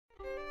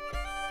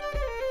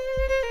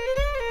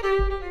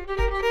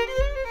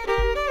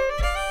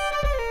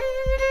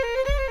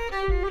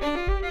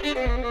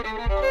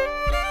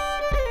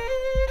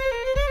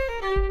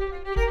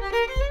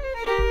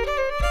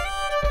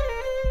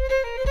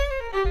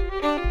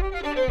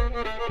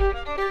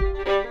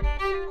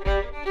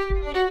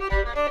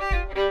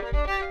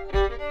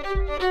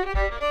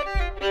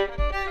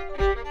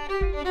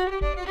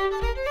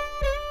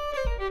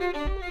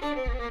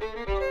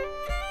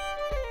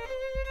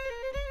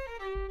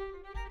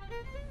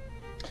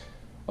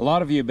A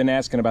lot of you have been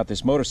asking about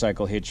this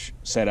motorcycle hitch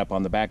setup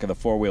on the back of the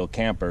four-wheel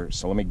camper,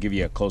 so let me give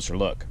you a closer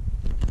look.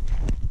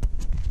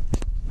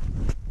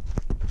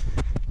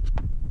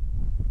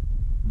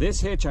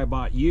 This hitch I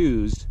bought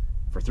used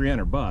for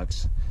 300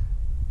 bucks.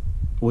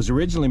 Was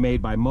originally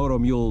made by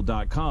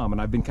motomule.com,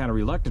 and I've been kind of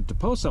reluctant to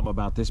post something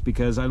about this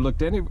because I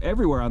looked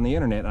everywhere on the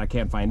internet and I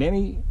can't find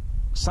any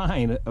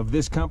sign of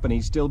this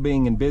company still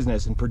being in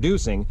business and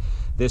producing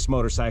this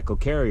motorcycle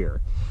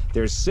carrier.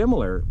 There's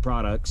similar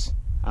products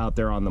out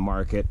there on the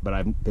market, but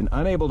I've been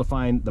unable to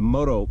find the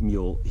Moto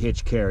Mule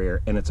hitch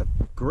carrier, and it's a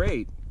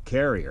great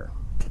carrier.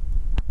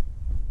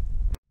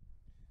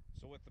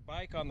 So with the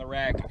bike on the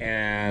rack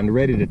and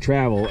ready to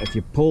travel, if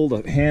you pull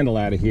the handle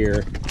out of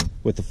here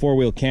with the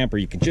four-wheel camper,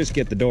 you can just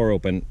get the door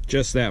open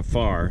just that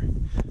far,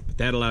 but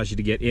that allows you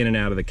to get in and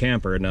out of the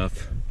camper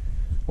enough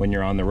when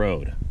you're on the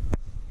road.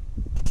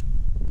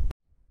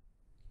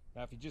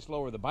 Now, if you just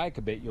lower the bike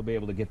a bit, you'll be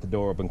able to get the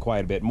door open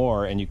quite a bit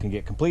more, and you can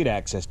get complete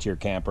access to your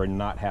camper and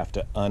not have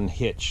to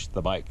unhitch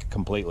the bike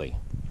completely.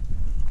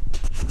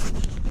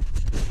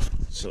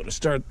 So to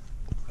start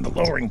the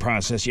lowering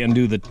process, you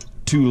undo the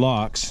two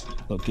locks,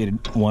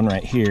 located one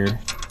right here.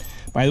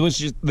 By the way,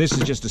 this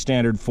is just a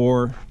standard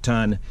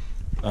 4-ton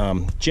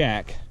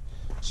jack,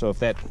 so if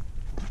that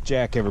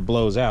jack ever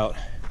blows out,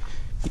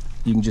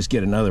 you can just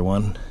get another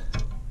one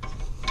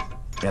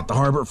at the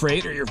Harbor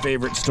Freight or your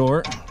favorite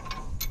store.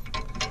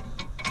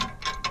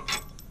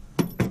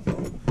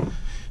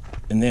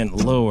 And then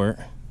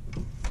lower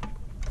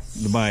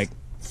the bike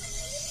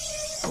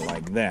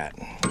like that.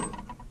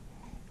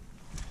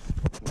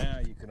 Now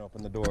you can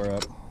open the door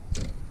up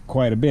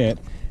quite a bit,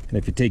 and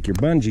if you take your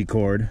bungee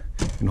cord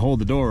and hold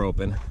the door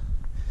open,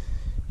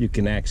 you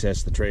can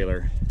access the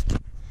trailer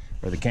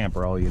or the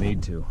camper all you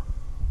need to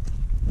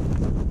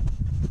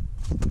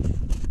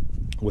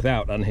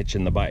without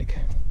unhitching the bike.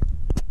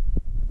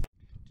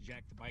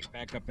 Jack the bike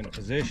back up into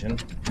position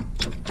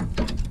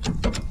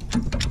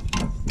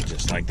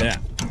just like that,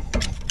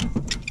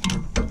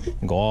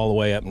 and go all the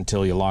way up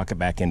until you lock it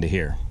back into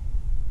here.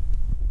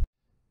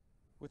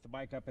 With the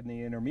bike up in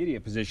the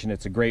intermediate position,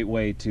 it's a great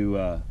way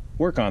to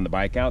work on the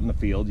bike out in the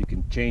field. You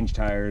can change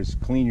tires,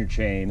 clean your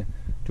chain,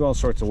 do all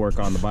sorts of work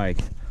on the bike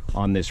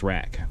on this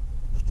rack.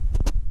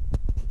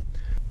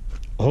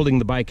 Holding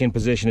the bike in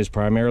position is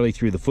primarily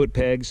through the foot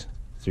pegs,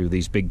 through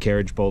these big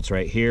carriage bolts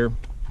right here,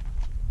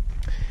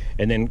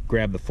 and then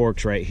grab the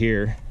forks right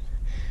here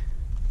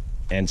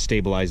and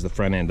stabilize the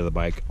front end of the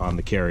bike on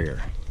the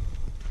carrier.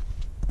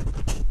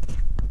 Here's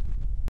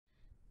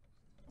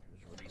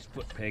where these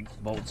foot peg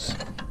bolts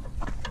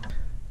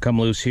come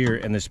loose here,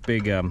 and this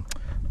big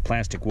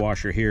plastic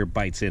washer here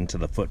bites into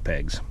the foot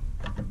pegs.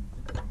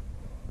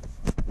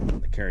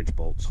 The carriage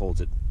bolts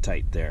holds it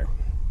tight there.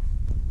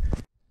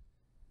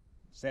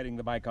 Setting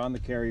the bike on the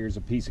carrier is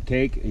a piece of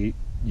cake.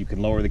 You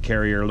can lower the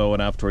carrier low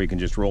enough to where you can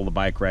just roll the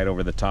bike right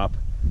over the top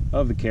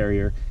of the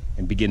carrier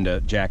and begin to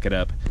jack it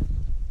up,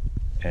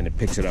 and it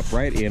picks it up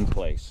right in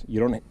place. You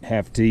don't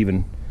have to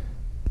even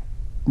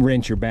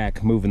wrench your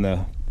back moving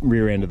the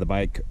rear end of the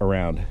bike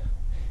around.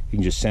 You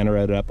can just center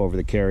it up over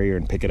the carrier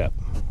and pick it up.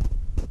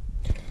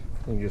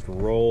 You can just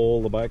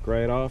roll the bike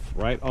right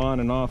on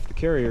and off the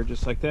carrier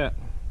just like that.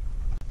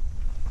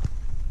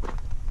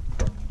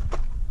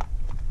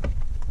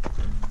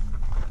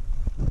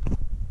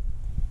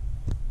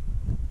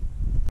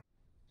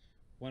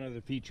 One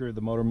other feature of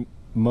the Moto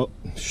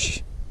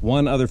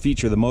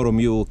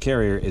Mule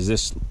carrier is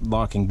this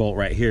locking bolt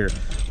right here,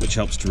 which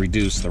helps to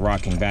reduce the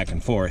rocking back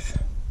and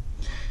forth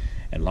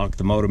and lock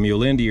the Moto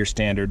Mule into your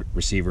standard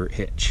receiver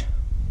hitch.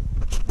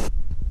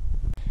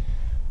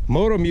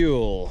 Moto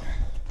Mule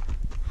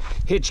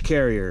hitch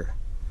carrier.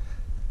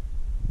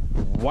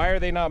 Why are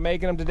they not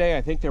making them today?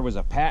 I think there was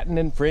a patent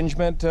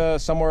infringement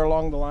somewhere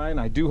along the line.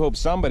 I do hope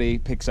somebody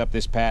picks up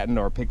this patent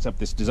or picks up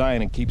this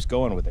design and keeps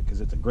going with it,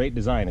 because it's a great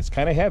design. It's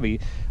kind of heavy,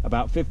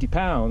 about 50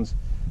 pounds,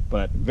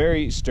 but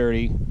very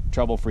sturdy,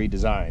 trouble-free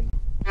design.